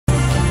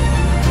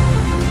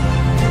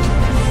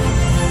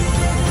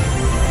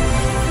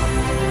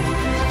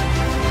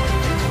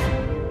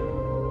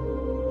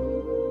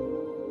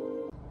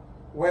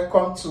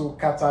welcome to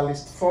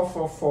Catalyst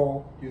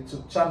 444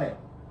 YouTube channel.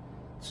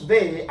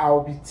 Today I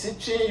will be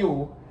teaching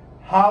you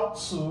how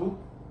to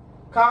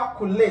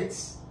calculate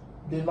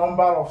the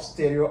number of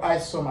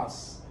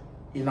stereoisomers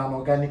in an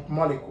organic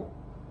molecule.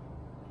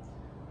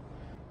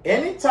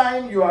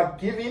 Anytime you are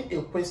given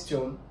a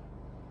question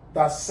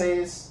that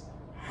says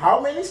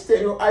how many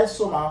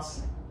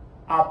stereoisomers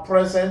are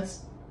present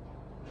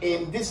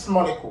in this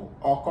molecule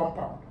or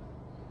compound,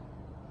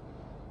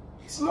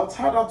 it's not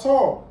hard at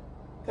all.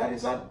 There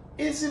is an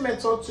easy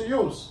method to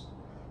use.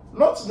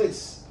 Note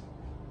this.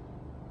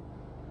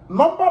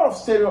 Number of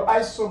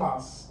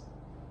stereoisomers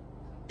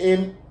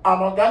in an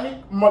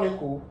organic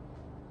molecule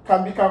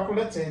can be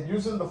calculated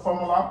using the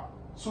formula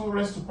 2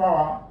 raised to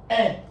power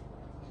n.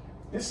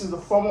 This is the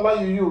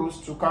formula you use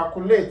to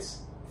calculate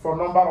for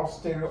number of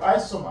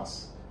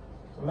stereoisomers.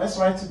 So let's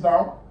write it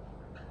down.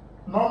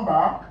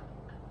 Number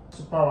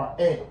to power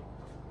n.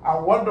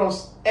 And what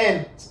does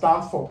n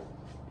stand for?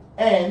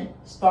 N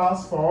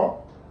stands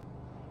for,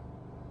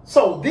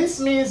 so this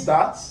means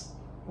that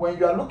when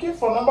you are looking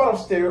for number of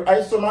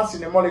stereoisomers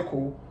in a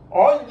molecule,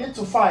 all you need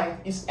to find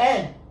is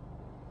n.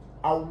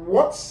 And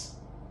what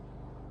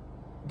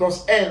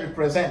does n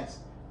represent?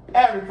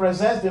 N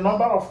represents the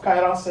number of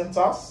chiral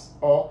centers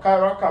or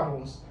chiral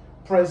carbons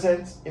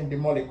present in the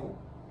molecule.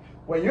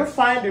 When you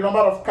find the number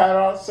of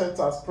chiral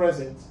centers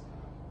present,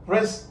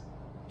 raise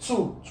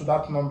 2 to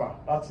that number.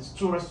 That is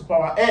 2 raised to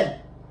power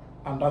n.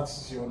 And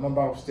that's your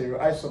number of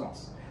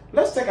stereoisomers.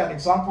 Let's take an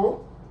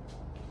example.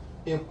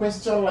 A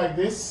question like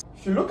this.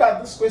 If you look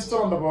at this question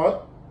on the board,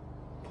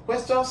 the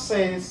question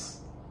says,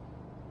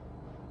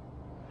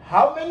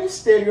 how many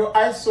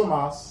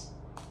stereoisomers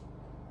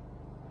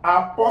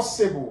are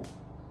possible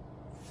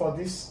for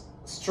this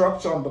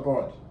structure on the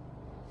board?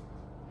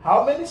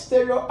 How many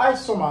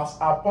stereoisomers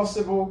are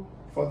possible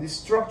for this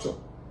structure?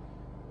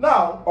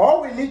 Now,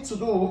 all we need to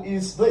do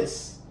is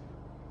this.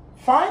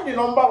 Find the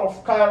number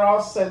of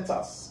chiral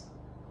centers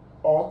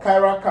or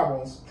chiral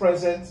carbons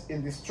present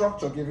in the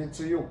structure given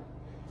to you.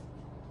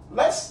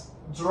 Let's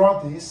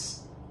draw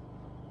this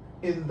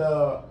in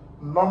the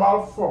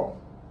normal form.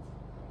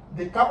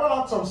 The carbon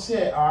atoms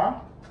here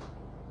are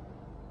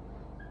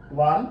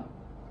 1,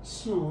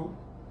 2,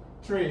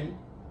 3,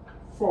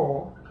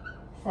 4,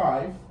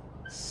 5,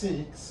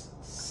 6,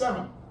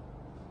 7.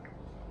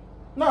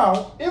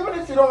 Now, even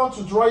if you don't want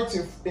to draw it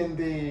in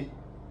the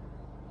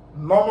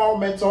normal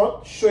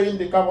method, showing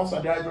the carbons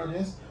and the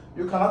hydrogens,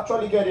 you can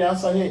actually get the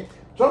answer here.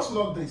 Just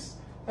note this.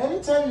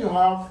 Anytime you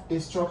have a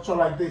structure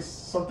like this,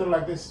 something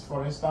like this,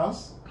 for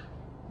instance,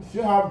 if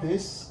you have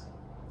this,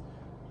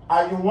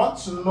 and you want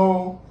to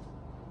know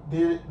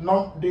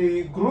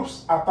the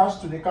groups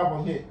attached to the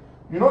carbon here,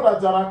 you know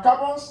that there are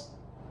carbons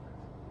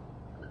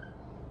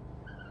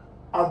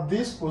at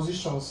these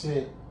positions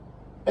here.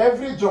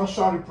 Every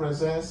junction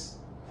represents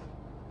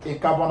a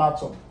carbon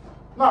atom.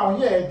 Now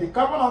here, the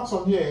carbon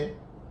atom here,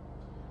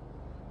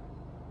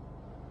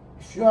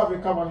 if you have a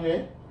carbon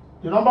here,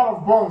 the number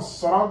of bonds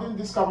surrounding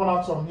this carbon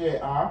atom here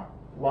are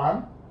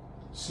 1,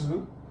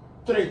 2,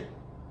 3.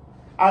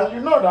 And you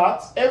know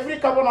that every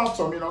carbon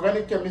atom in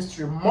organic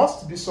chemistry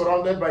must be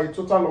surrounded by a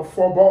total of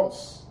 4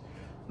 bonds.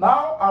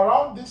 Now,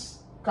 around this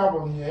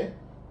carbon here,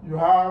 you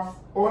have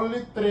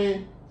only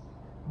 3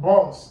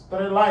 bonds,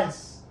 3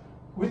 lines,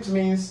 which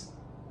means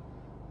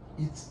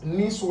it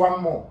needs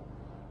 1 more.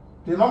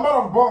 The number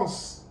of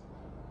bonds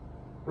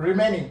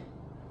remaining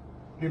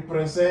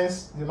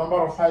represents the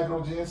number of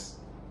hydrogens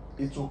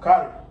it will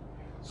carry.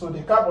 So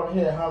the carbon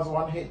here has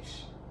 1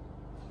 H.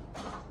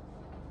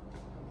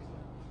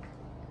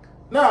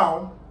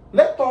 Now,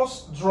 let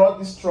us draw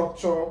this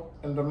structure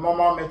in the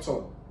normal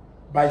method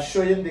by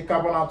showing the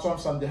carbon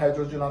atoms and the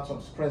hydrogen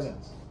atoms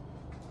present.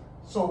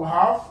 So we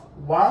have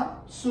 1,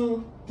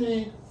 2,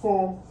 3,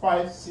 4,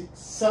 5, 6,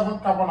 7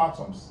 carbon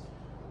atoms,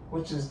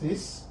 which is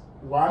this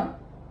 1,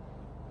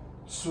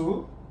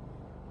 2,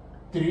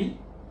 3,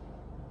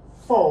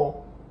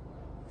 4,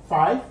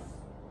 5,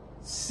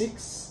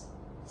 6,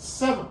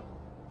 7.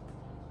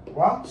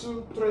 1,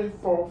 2, 3,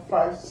 4,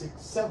 5,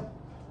 6, 7.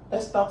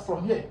 Let's start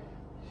from here.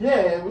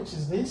 Here, which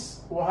is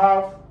this, we'll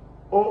have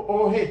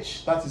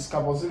OOH, that is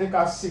carboxylic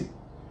acid.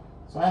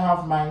 So I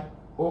have my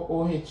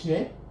OOH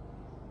here.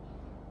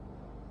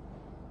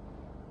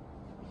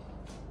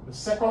 The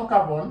second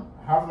carbon,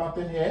 I have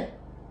nothing here.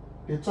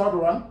 The third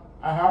one,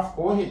 I have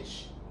OH,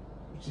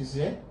 which is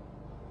here.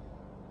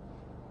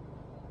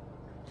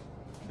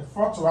 The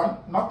fourth one,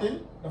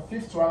 nothing. The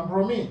fifth one,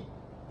 bromine.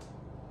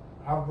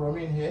 I have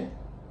bromine here.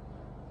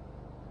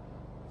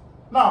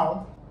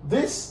 Now,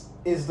 this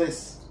is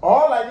this.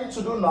 All I need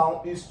to do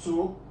now is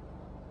to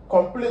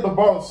complete the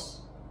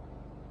bonds.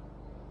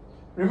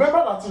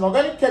 Remember that in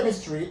organic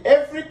chemistry,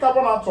 every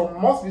carbon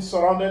atom must be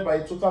surrounded by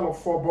a total of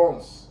 4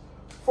 bonds.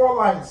 4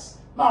 lines.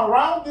 Now,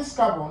 around this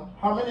carbon,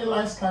 how many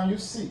lines can you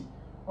see?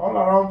 All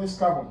around this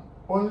carbon,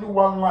 only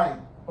 1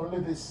 line,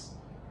 only this.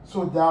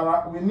 So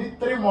we need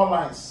 3 more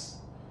lines.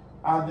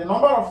 And the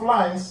number of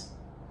lines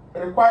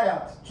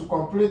required to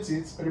complete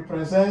it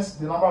represents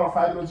the number of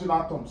hydrogen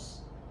atoms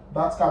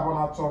that carbon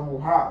atom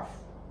will have.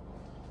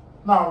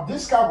 Now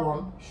this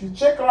carbon, if you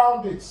check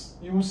around it,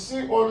 you will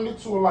see only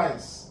 2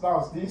 lines.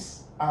 That's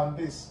this and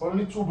this,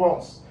 only 2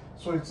 bonds.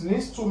 So it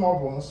needs 2 more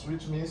bonds,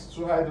 which means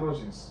 2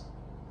 hydrogens.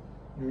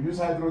 You use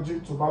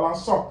hydrogen to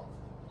balance up.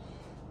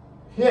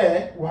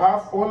 Here we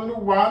have only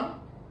 1,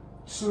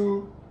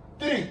 2,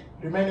 3,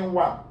 remaining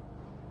 1.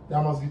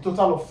 There must be a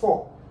total of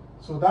 4.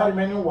 So that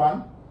remaining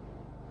 1,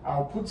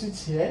 I'll put it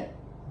here.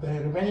 The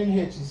remaining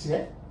H is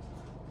here.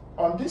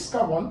 On this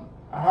carbon,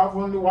 I have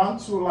only 1,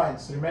 2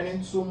 lines,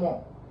 remaining 2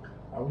 more.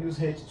 I'll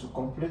use H to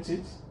complete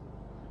it.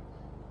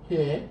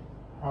 Here,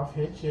 I have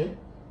H here.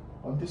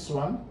 On this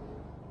one,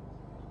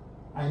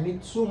 I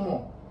need 2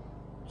 more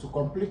to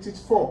complete it.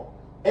 4.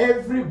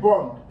 Every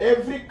bond,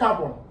 every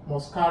carbon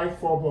must carry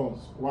 4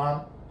 bonds.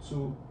 1,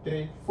 2,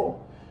 3,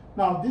 4.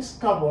 Now this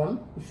carbon,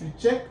 if you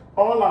check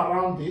all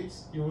around it,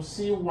 you will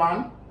see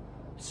 1,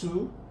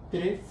 2,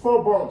 3,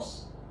 4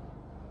 bonds.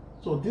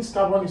 So this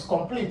carbon is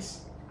complete.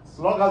 As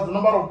long as the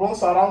number of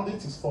bonds around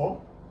it is 4,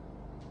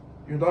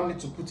 you don't need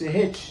to put a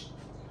H.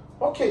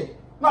 Okay,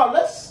 now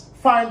let's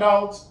find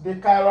out the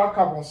chiral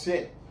carbons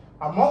here.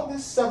 Among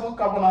these 7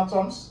 carbon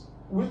atoms,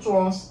 which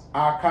ones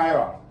are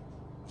chiral?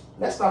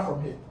 Let's start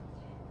from here.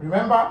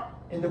 Remember,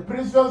 in the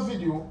previous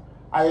video,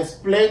 I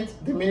explained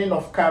the meaning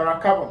of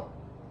chiral carbon.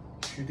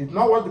 If you did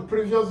not watch the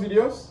previous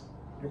videos,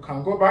 you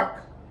can go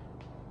back,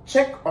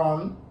 check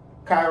on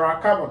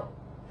chiral carbon.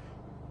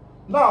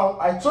 Now,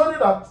 I told you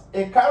that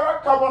a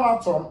chiral carbon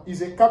atom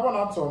is a carbon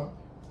atom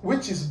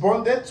which is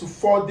bonded to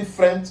 4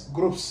 different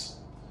groups.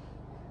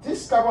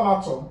 This carbon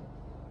atom,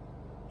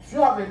 if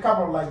you have a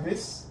carbon like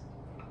this,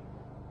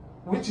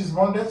 which is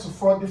bonded to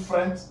 4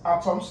 different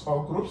atoms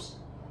or groups,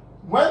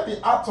 when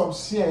the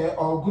atoms here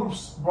or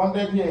groups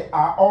bonded here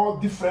are all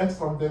different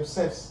from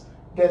themselves,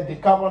 then the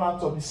carbon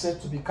atom is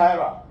said to be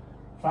chiral.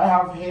 If I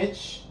have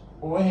H,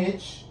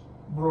 OH,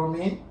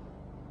 bromine,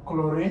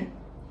 chlorine,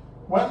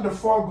 when the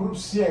 4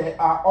 groups here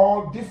are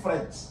all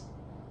different,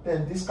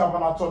 then this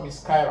carbon atom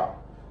is chiral.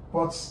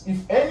 But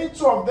if any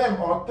 2 of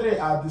them or 3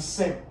 are the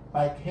same,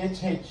 like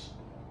HH,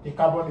 the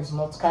carbon is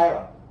not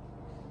chiral.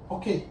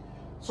 Okay,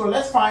 so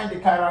let's find the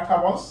chiral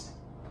carbons.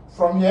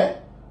 From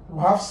here,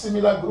 we have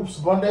similar groups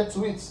bonded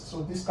to it,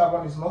 so this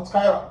carbon is not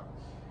chiral.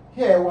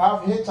 Here we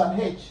have H and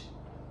H,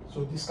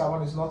 so this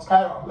carbon is not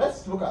chiral.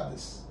 Let's look at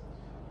this.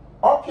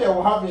 Up here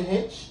we have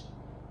a H,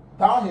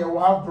 down here we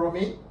have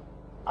bromine,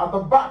 at the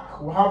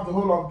back we have the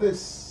whole of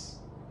this,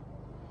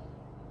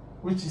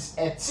 which is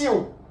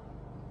ethyl.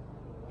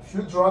 If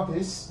you draw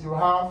this, you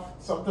have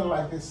something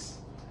like this.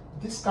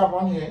 This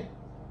carbon here,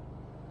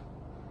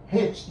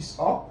 H is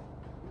up,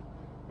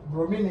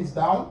 bromine is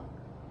down.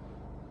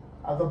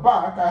 At the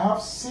back, I have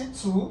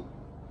C2,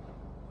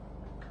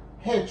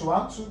 H,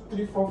 1, 2,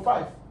 3, 4,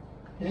 5,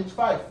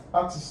 H5.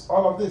 That is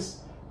all of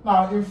this.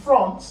 Now, in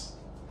front,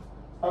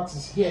 that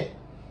is here.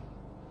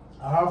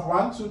 I have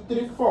 1, 2,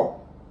 3,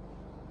 4.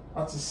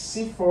 That is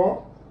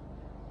C4,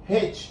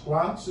 H,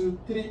 1, 2,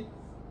 3,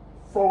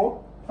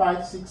 4,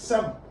 5, 6,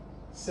 7.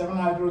 7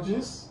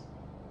 hydrogens.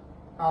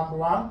 And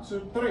 1,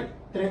 2, 3.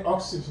 3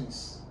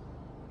 oxygens.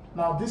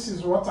 Now this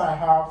is what I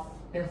have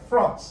in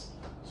front.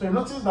 So you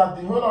notice that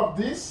the whole of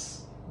this,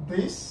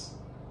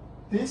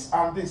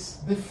 and this,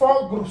 the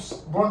 4 groups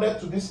bonded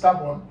to this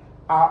carbon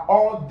are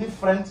all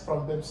different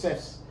from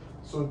themselves.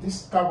 So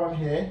this carbon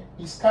here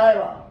is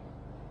chiral.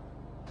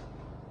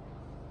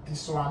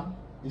 This one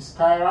is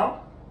chiral.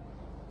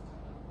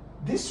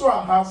 This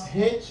one has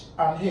H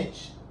and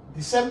H.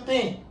 The same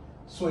thing.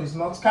 So it's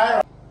not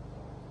chiral.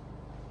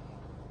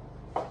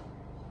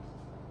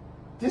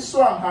 This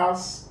one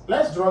has,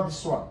 let's draw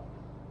this one.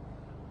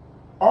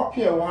 Up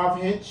here we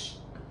have H,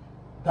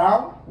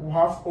 down we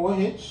have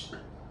OH,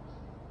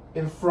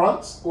 in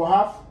front we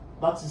have,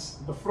 that is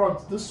the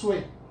front, this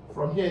way,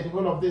 from here, the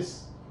whole of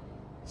this,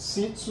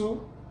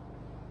 C2,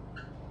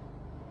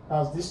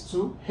 that's this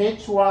 2,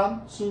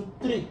 H1, 2,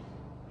 3,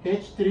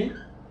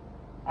 H3,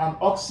 and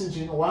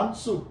oxygen 1,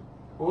 2,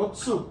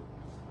 O2.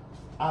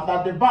 And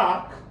at the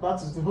back,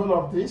 that is the whole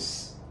of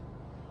this,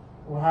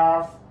 we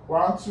have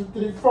 1, 2,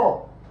 3,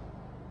 4.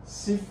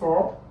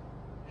 C4,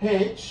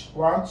 H,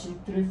 1,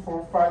 2, 3,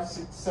 4, 5,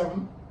 6,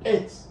 7,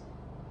 8.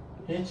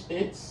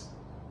 H8,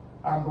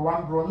 and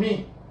 1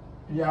 bromine,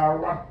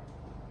 Br1.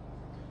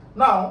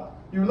 Now,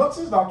 you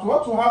notice that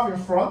what we have in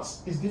front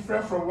is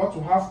different from what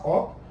we have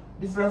up,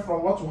 different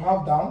from what we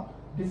have down,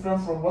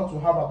 different from what we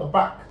have at the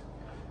back.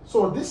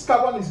 So this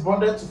carbon is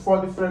bonded to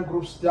 4 different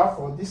groups,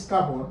 therefore this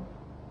carbon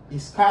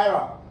is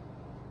chiral.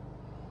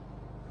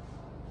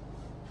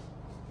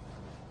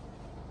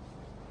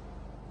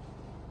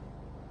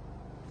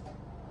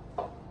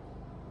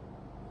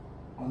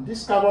 On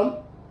this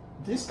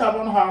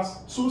carbon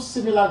has 2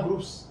 similar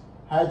groups,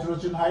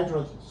 hydrogen,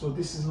 hydrogen, so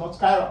this is not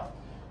chiral.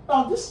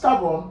 Now this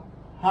carbon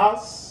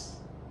has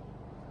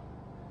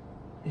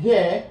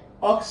here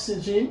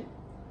oxygen,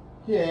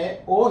 here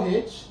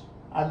OH,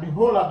 and the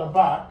whole at the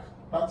back,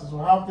 that is, we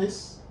have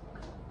this,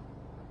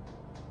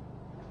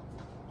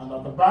 and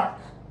at the back,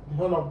 the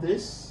whole of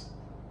this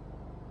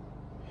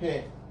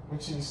here,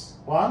 which is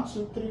 1,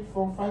 2, 3,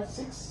 4, 5,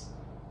 6,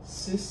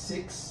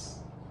 C6,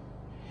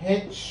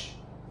 H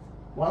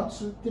 1,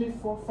 2, 3,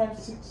 4, 5,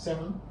 6,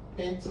 7,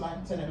 8,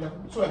 9, 10,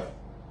 11, 12.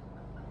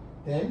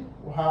 Then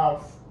we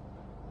have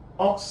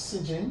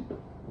oxygen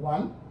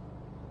 1,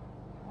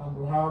 and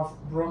we have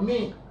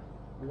bromine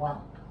 1.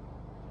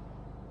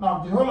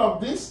 Now the whole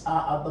of these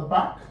are at the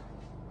back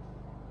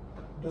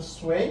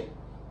this way.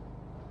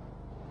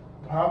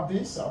 We have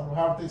this and we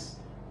have this.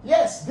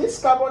 Yes,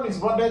 this carbon is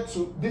bonded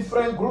to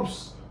different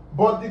groups,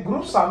 but the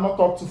groups are not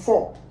up to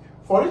 4.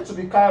 For it to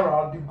be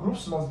chiral, the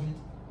groups must be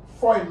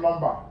 4 in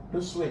number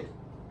this way.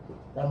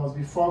 There must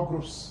be 4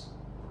 groups,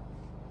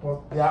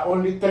 but there are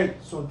only 3,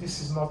 so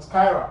this is not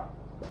chiral.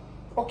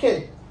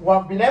 Okay, we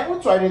have been able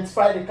to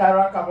identify the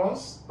chiral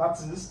carbons. That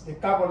is, the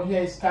carbon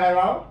here is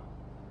chiral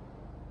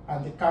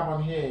and the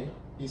carbon here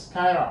is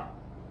chiral.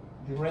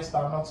 The rest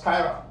are not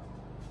chiral.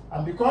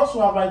 And because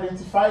we have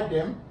identified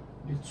them,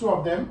 the 2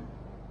 of them,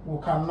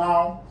 we can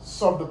now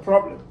solve the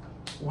problem.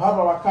 We have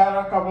our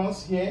chiral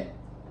carbons here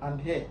and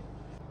here.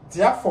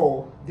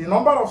 Therefore, the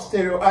number of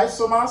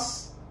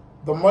stereoisomers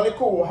the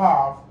molecule will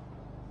have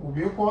will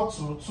be equal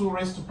to 2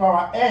 raised to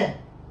power n.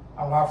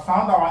 And we have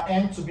found our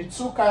n to be 2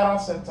 chiral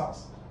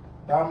centers.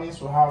 That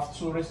means we have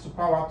 2 raised to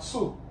power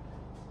 2.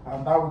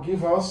 And that will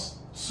give us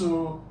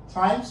 2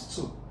 times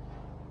 2,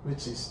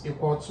 which is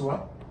equal to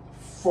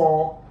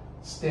 4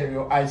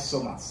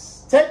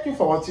 stereoisomers. Thank you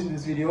for watching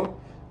this video.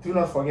 Do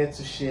not forget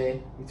to share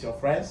with your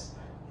friends.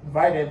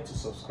 Invite them to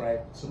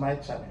subscribe to my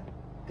channel.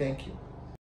 Thank you.